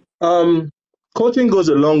 coaching goes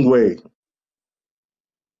a long way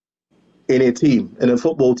in a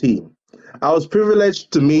football team. I was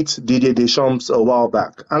privileged to meet Didier Deschamps a while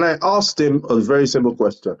back, and I asked him a very simple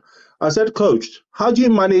question. I said, Coach, how do you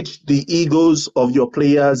manage the egos of your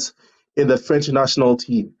players in the French national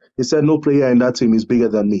team? He said, no player in that team is bigger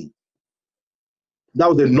than me. That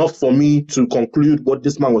was enough for me to conclude what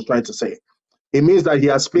this man was trying to say. It means that he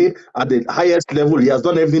has played at the highest level. He has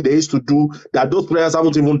done everything there is to do that those players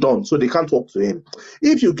haven't even done, so they can't talk to him.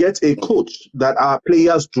 If you get a coach that our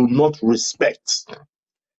players do not respect,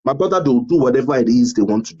 my brother, they'll do whatever it is they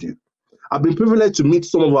want to do. I've been privileged to meet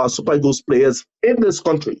some of our Super Eagles players in this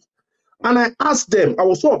country. And I asked them, I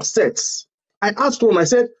was so upset. I asked one, I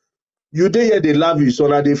said, you dey here, they love you, so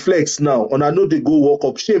now they flex now. And I know they go walk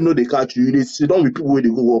up. Shame, no, they catch you. They sit down with people where they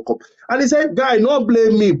go walk up. And he said, guy, don't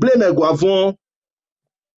blame me. Blame Eguavon.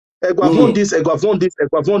 Eguavon this, Eguavon this,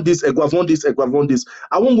 Eguavon this, Eguavon this, Eguavon this.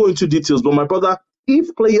 I won't go into details, but my brother,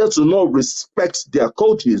 if players do not respect their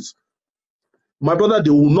coaches, my brother,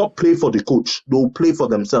 they will not play for the coach. They will play for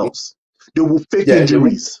themselves. They will fake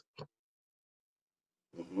injuries.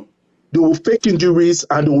 They will fake injuries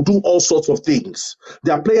and they will do all sorts of things.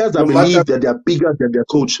 There are players that believe that they are bigger than their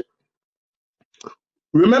coach.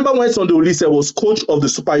 Remember when Sunday Olise was coach of the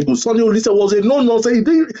Super Eagles? Sunday Olise was a no-nonsense.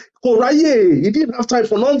 He didn't have time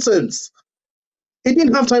for nonsense. He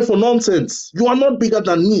didn't have time for nonsense. You are not bigger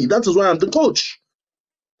than me. That is why I'm the coach.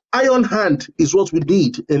 Iron hand is what we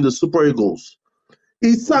need in the Super Eagles.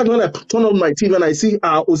 It's sad when I turn on my TV and I see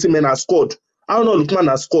Osimhen has scored. I don't know, Lukman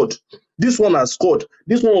has scored. This one has scored.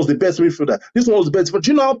 This one was the best midfielder. This one was the best. But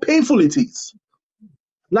you know how painful it is?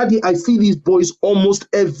 Laddie, I see these boys almost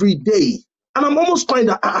every day. And I'm almost crying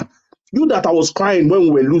that, you that I was crying when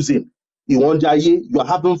we were losing. You are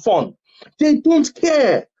having fun. They don't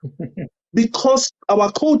care. Because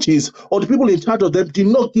our coaches or the people in charge of them did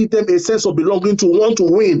not give them a sense of belonging to want to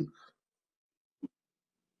win.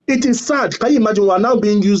 It is sad. Can you imagine we are now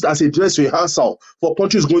being used as a dress rehearsal for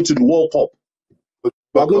countries going to the World Cup?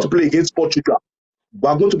 We are going to play against Portugal. We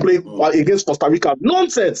are going to play against Costa Rica.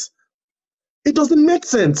 Nonsense. It doesn't make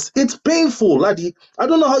sense. It's painful, laddie. I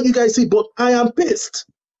don't know how you guys see, but I am pissed.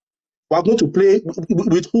 We're going to play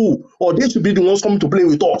with who? Or they should be the ones coming to play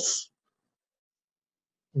with us.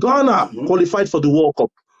 Ghana qualified for the World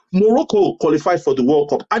Cup. Morocco qualified for the World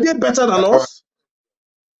Cup. Are they better than us?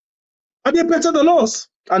 Are they better than us?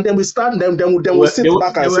 And then we start them, then we'll sit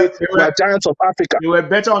back and say we are giants of Africa. They were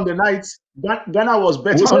better on the night. Ghana was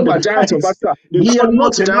better We'll on the say giants of night. Africa. They We showed are more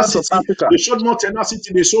not giants of tenacity. Africa. They showed more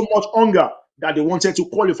tenacity. They showed much hunger that they wanted to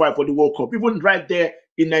qualify for the World Cup. Even right there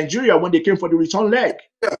in Nigeria when they came for the return leg.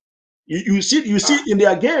 You see in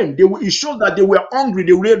their game, it showed that they were hungry.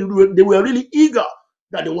 They were really eager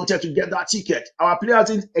that they wanted to get that ticket. Our players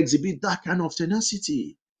didn't exhibit that kind of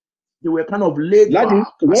tenacity. They were kind of laid Laddie, back.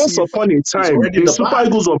 once upon a It's time, already the the Super bag.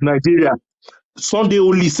 Eagles of Nigeria, Sunday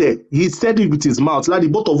Olise, he said it with his mouth. Laddie,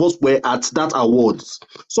 both of us were at that awards.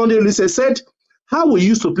 Sunday Olise said how we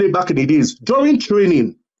used to play back in the days during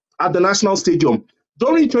training at the National Stadium.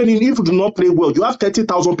 During training, if you do not play well, you have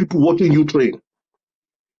 30,000 people watching you train.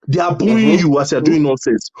 They are booing you as you're doing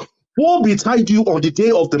nonsense. Who beside you on the day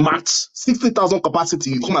of the match, 60,000 capacity,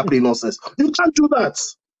 you come and play nonsense. You can't do that.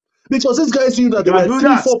 Because these guys knew that there were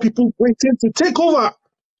 3-4 people waiting to take over.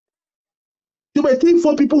 There were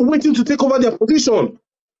 3-4 people waiting to take over their position.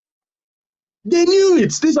 They knew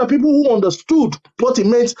it. These are people who understood what it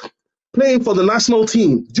meant playing for the national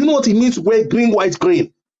team. Do you know what it means to wear green, white,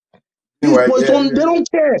 green? These boys they don't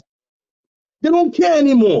care. They don't care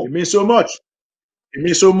anymore. It means so much. It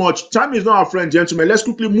means so much. Time is not our friend, gentlemen. Let's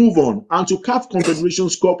quickly move on. And to CAF Confederation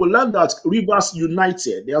Cup, we learned that Rivers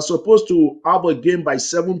United, they are supposed to have a game by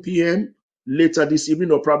 7 p.m. later this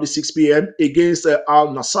evening, or probably 6 p.m. against Al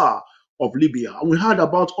Nassr of Libya. And we heard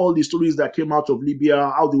about all the stories that came out of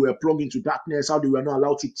Libya, how they were plunged into darkness, how they were not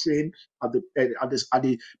allowed to train at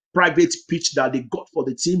the private pitch that they got for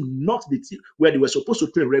the team, not the team where they were supposed to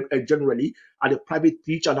train generally, at the private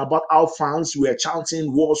pitch, and about how fans were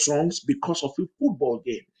chanting war songs because of a football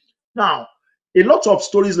game. Now, a lot of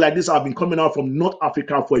stories like this have been coming out from North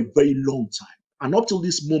Africa for a very long time. And up till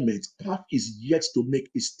this moment, CAF is yet to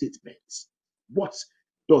make a statement. What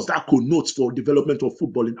does that connote for development of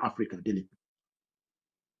football in Africa, Dylan?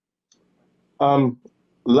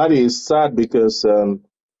 Laddie, is sad because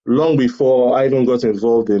long before I even got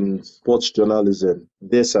involved in sports journalism,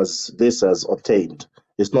 this has obtained.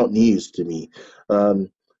 It's not news to me.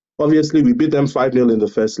 Obviously, we beat them 5-0 in the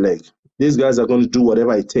first leg. These guys are going to do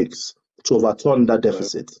whatever it takes to overturn that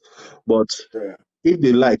deficit. But if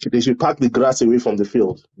they like, they should pack the grass away from the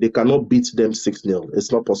field. They cannot beat them 6-0.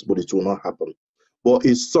 It's not possible. It will not happen. But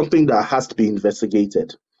it's something that has to be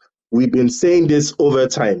investigated. We've been saying this over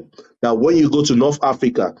time, that when you go to North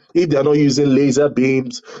Africa, if they're not using laser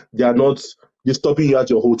beams, they're not stopping you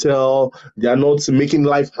at your hotel, they're not making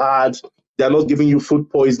life hard, they're not giving you food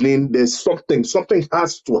poisoning, there's something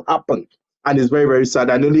has to happen. And it's very, very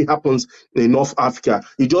sad. And it only happens in North Africa.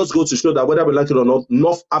 It just goes to show that whether we like it or not,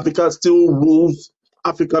 North Africa still rules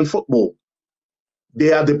African football.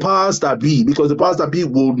 They are the powers that be, because the powers that be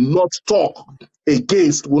will not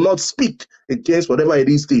will not speak against whatever it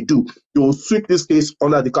is they do. They will sweep this case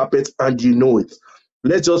under the carpet, and you know it.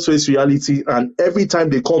 Let's just face reality, and every time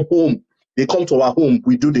they come home, they come to our home,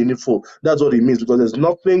 we do the needful. That's what it means, because there's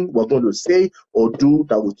nothing we're going to say or do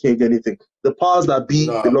that will change anything. The powers that be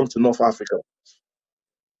belong to North Africa.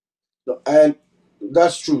 And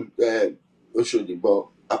that's true, Oshodi, but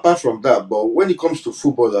apart from that, but when it comes to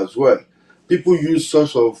football as well, people use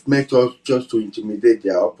sorts of methods just to intimidate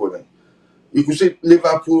their opponent. You could say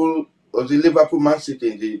Liverpool or the Liverpool Man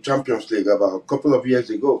City in the Champions League about a couple of years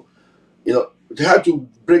ago. They had to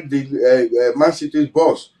break the Man City's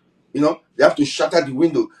boss. They have to shatter the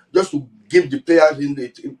window just to give the players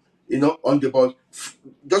on the ball,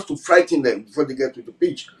 just to frighten them before they get to the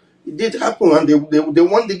pitch. It did happen, and they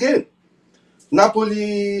won the game.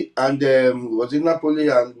 Napoli and was it Napoli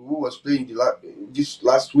and who was playing this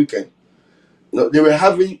last weekend? They were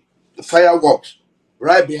having fireworks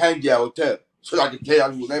right behind their hotel so that the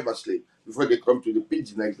players will never sleep before they come to the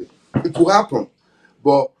pitch the next day. It will happen,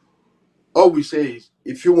 but all we say is,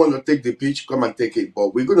 if you want to take the pitch, come and take it.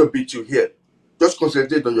 But we're going to beat you here. Just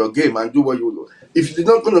concentrate on your game and do what you do. If they're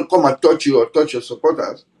not going to come and touch you or touch your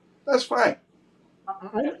supporters, that's fine.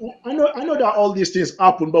 I know that all these things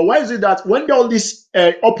happen, but why is it that when all these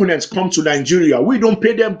opponents come to Nigeria, we don't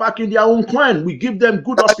pay them back in their own coin? We give them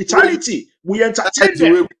good hospitality. We entertain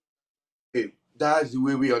them. That's the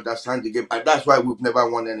way we understand the game, and that's why we've never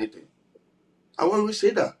won anything. I want to say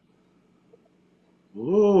that.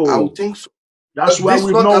 Oh, I would think so. That's why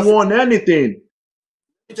we've not won anything.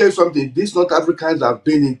 Let me tell you something. These North Africans have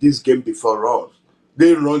been in this game before us.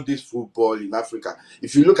 They run this football in Africa.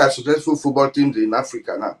 If you look at successful football teams in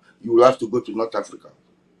Africa now, you will have to go to North Africa.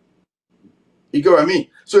 You get what I mean?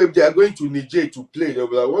 So if they are going to Niger to play, they'll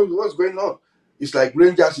be like, what's going on? It's like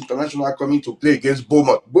Rangers International coming to play against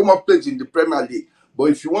Bournemouth. Bournemouth plays in the Premier League. But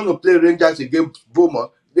if you want to play Rangers against Bournemouth,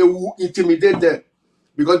 they will intimidate them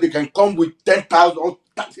because they can come with 10,000 or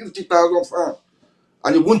 50,000 fans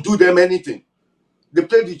and it won't do them anything. They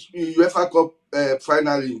played the UEFA Cup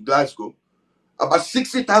final in Glasgow. About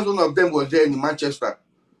 60,000 of them was there in Manchester.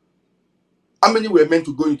 How many were meant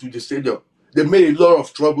to go into the stadium? They made a lot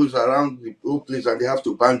of troubles around the whole place and they have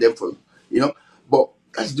to ban them for, But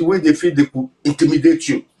that's the way they feel they could intimidate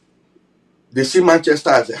you. They see Manchester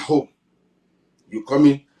as a home. You come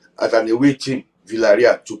in as an away team,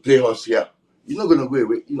 Villarreal, to play us here. You're not going to go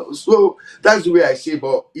away, So that's the way I say,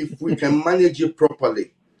 but if we can manage it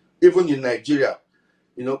properly, even in Nigeria,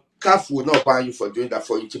 CAF will not ban you for doing that,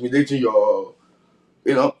 for intimidating your,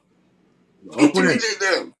 intimidate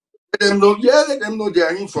them. Let them know they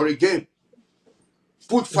are in for a game.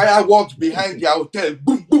 Put fireworks behind their hotel.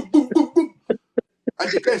 Boom, boom, boom, boom, boom.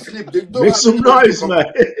 And they can't sleep. They don't Make have some anybody noise, to man.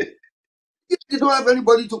 They don't have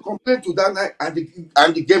anybody to complain to that night, and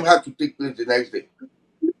the game had to take place the next day.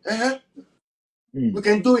 We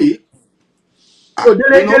can do it. So,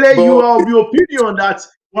 Dele, you but are of the opinion that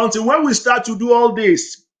until when we start to do all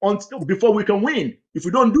this, before we can win, if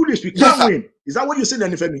we don't do this, we yes, can't win. Is that what you said,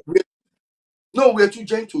 Anifemi? No, we're too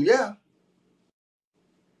gentle. Yeah.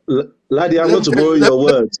 Laddie, I'm Let going me to tell borrow you. your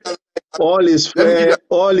words. All is Let me give you. fair.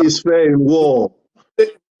 All is fair in war.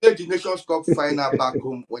 Played the Nations Cup final back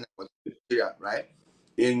home when I was in Nigeria, right?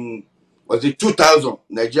 Was it 2000?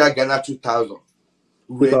 Nigeria, Ghana 2000.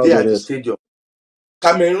 We were there 2000 at the years. stadium.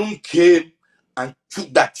 Cameroon came and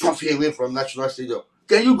took that trophy away from National Stadium.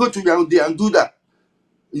 Can you go to Yaoundé and do that?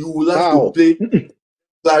 You will have to play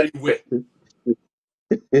very well.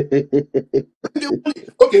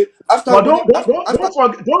 Okay, after But winning,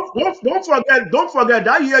 don't forget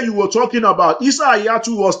that year you were talking about. Issa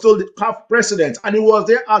Hayatou was still the CAF president, and he was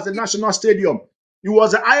there as the national stadium. He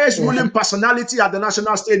was the highest ruling personality at the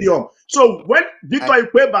national stadium. So when Victor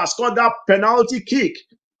Ikpeba scored that penalty kick,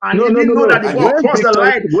 and he didn't know that the ball crossed the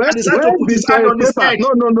line, and he decided to put his hand on his head.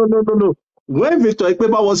 No. When Victor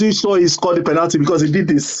Ikpeba wasn't sure he scored the penalty because he did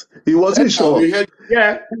this, he wasn't sure.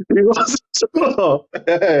 Yeah, he wasn't sure.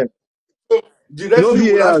 The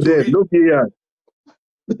referee will have to read. No VAR.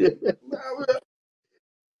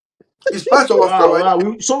 It's part of wow.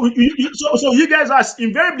 So you guys are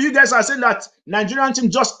invariably saying that Nigerian team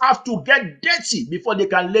just have to get dirty before they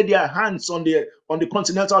can lay their hands on the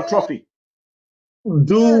continental trophy.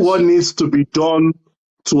 Do what needs to be done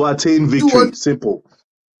to attain victory. Simple.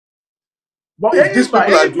 But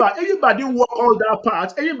Enyimba didn't work all that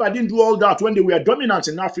part. Enyimba didn't do all that when they were dominant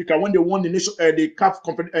in Africa, when they won the CAF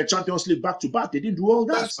Champions League back to back. They didn't do all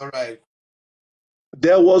that. That's all right.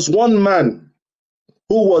 There was one man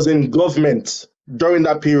who was in government during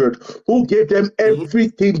that period who gave them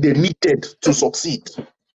everything they needed to succeed.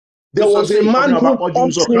 There was a man who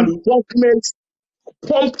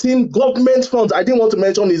pumped in government funds. I didn't want to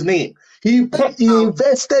mention his name. He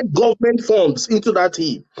invested government funds into that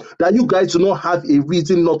team that you guys do not have a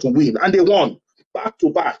reason not to win. And they won back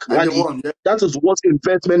to back. That is what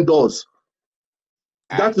investment does.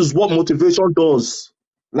 That is what motivation does.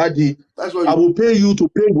 Laddie, I will pay you to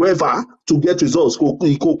pay whoever to get results.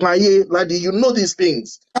 Laddie, you know these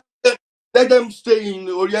things. Let them stay in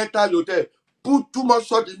Oriental Hotel. Put too much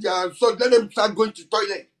salt in their salt. Let them start going to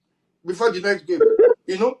toilet before the next game.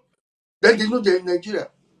 Then they know they're in Nigeria.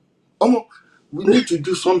 We need to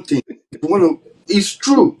do something. It's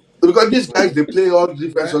true. Because these guys, they play all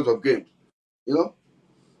different sorts of games.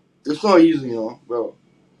 It's not easy, Well,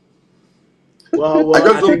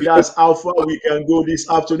 I think that's how far we can go this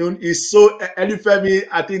afternoon. It's so, Elifemi,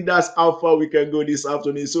 I think that's how far we can go this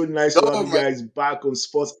afternoon. It's so nice to have you guys back on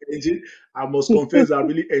Sports Engine. I must confess, I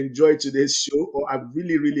really enjoyed today's show, or I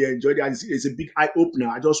really, really enjoyed it. It's a big eye opener.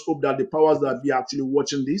 I just hope that the powers that be actually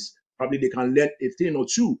watching this, probably they can learn a thing or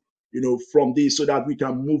two, from this, so that we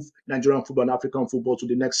can move Nigerian football and African football to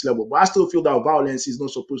the next level. But I still feel that violence is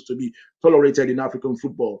not supposed to be tolerated in African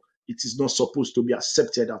football. It is not supposed to be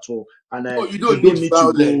accepted at all. And you don't need to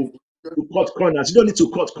go to cut corners. You don't need to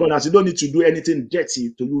cut corners. You don't need to do anything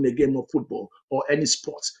dirty to win a game of football or any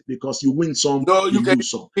sport, because you win some, you lose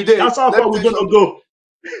some. That's how far we're going to go.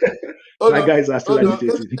 My guys are still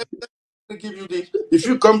agitated. Let me give you this. If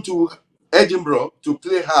you come to Edinburgh to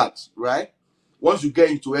play Hearts, right? Once you get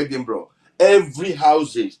into Edinburgh, every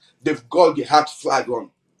houses, they've got the Hearts flag on.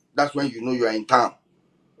 That's when you know you are in town.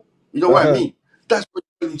 You know what I mean? That's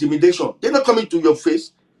intimidation. They're not coming to your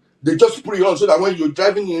face. They just put it on so that when you're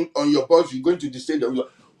driving in on your bus, you're going to the stadium, you're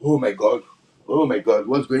like, oh my God,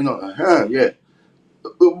 what's going on? Yeah.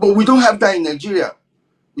 But we don't have that in Nigeria.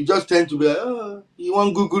 We just tend to be like, oh, you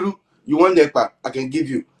want guguru? You want Nepa? I can give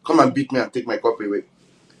you. Come and beat me and take my cup away.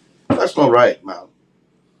 That's not right, man.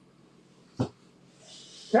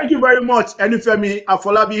 Thank you very much, Enifemi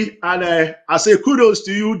Afolabi, and I say kudos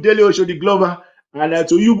to you, Dele Oshodi Glover, and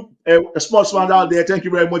to you, sports fans out there. Thank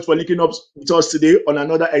you very much for linking up with us today on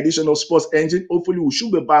another edition of Sports Engine. Hopefully, we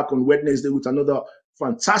should be back on Wednesday with another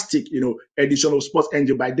fantastic, edition of Sports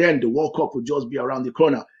Engine. By then, the World Cup will just be around the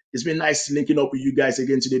corner. It's been nice linking up with you guys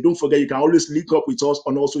again today. Don't forget, you can always link up with us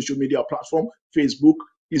on all social media platforms: Facebook,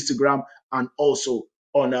 Instagram, and also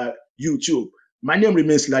on YouTube. My name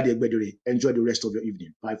remains Ladi Egbedere. Enjoy the rest of your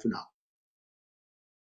evening. Bye for now.